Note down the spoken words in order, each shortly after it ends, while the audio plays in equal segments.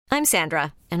I'm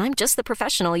Sandra, and I'm just the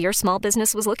professional your small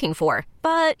business was looking for.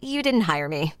 But you didn't hire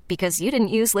me because you didn't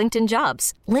use LinkedIn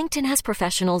Jobs. LinkedIn has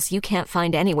professionals you can't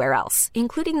find anywhere else,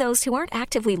 including those who aren't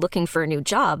actively looking for a new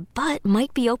job, but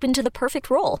might be open to the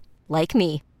perfect role, like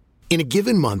me. In a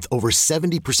given month, over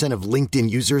 70% of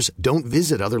LinkedIn users don't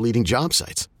visit other leading job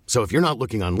sites. So if you're not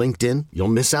looking on LinkedIn, you'll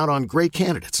miss out on great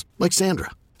candidates like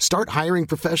Sandra. Start hiring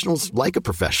professionals like a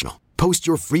professional. Post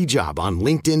your free job on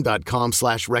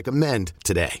linkedin.com/recommend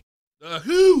today.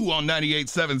 Who on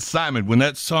 98.7 Simon, when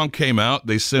that song came out,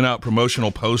 they sent out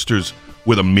promotional posters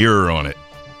with a mirror on it.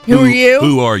 Who are you?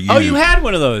 Who are you? Oh, you had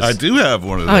one of those. I do have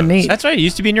one of those. Oh, neat. That's right. It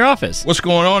used to be in your office. What's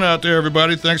going on out there,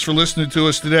 everybody? Thanks for listening to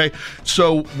us today.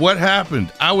 So what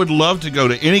happened? I would love to go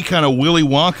to any kind of Willy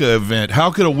Wonka event.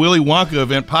 How could a Willy Wonka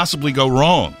event possibly go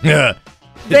wrong? Yeah.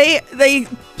 They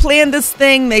planned this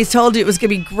thing. They told you it was going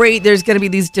to be great. There's going to be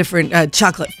these different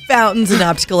chocolate fountains and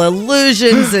optical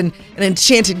illusions and an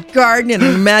enchanted garden and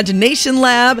an imagination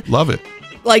lab. Love it.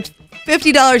 Like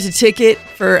 $50 a ticket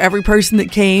for every person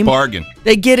that came. Bargain.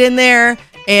 They get in there,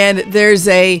 and there's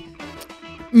a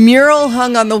mural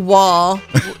hung on the wall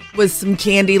with some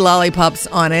candy lollipops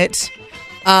on it.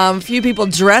 A few people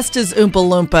dressed as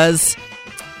Oompa Loompas.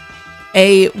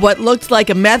 What looked like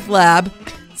a meth lab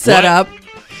set up.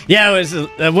 Yeah, it was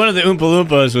one of the Oompa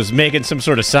Loompas was making some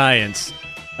sort of science.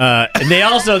 And they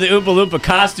also, the Oompa Loompa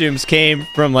costumes came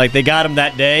from, like, they got them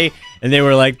that day, and they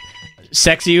were, like,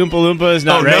 sexy Oompa Loompas,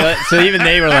 not regular. No. So even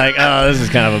they were like, oh, this is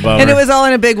kind of a bummer. And it was all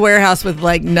in a big warehouse with,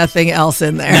 like, nothing else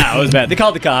in there. No, it was bad. They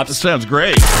called the cops. That sounds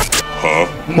great.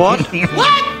 What?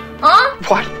 What? Huh?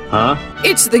 What? Huh?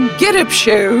 It's the Get Up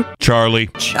Show Charlie.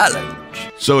 Challenge.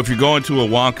 So if you're going to a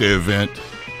Wonka event,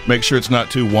 make sure it's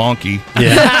not too wonky.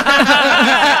 Yeah.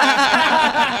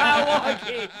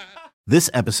 This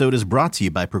episode is brought to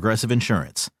you by Progressive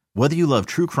Insurance. Whether you love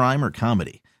true crime or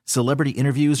comedy, celebrity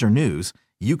interviews or news,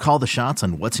 you call the shots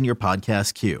on what's in your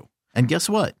podcast queue. And guess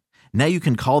what? Now you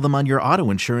can call them on your auto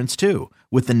insurance too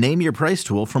with the Name Your Price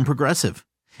tool from Progressive.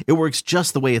 It works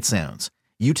just the way it sounds.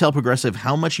 You tell Progressive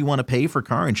how much you want to pay for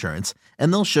car insurance,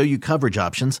 and they'll show you coverage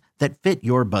options that fit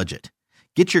your budget.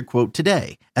 Get your quote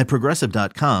today at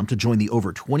Progressive.com to join the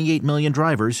over 28 million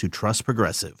drivers who trust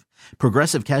Progressive.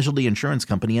 Progressive Casualty Insurance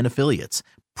Company and Affiliates.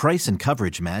 Price and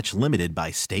coverage match limited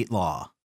by state law.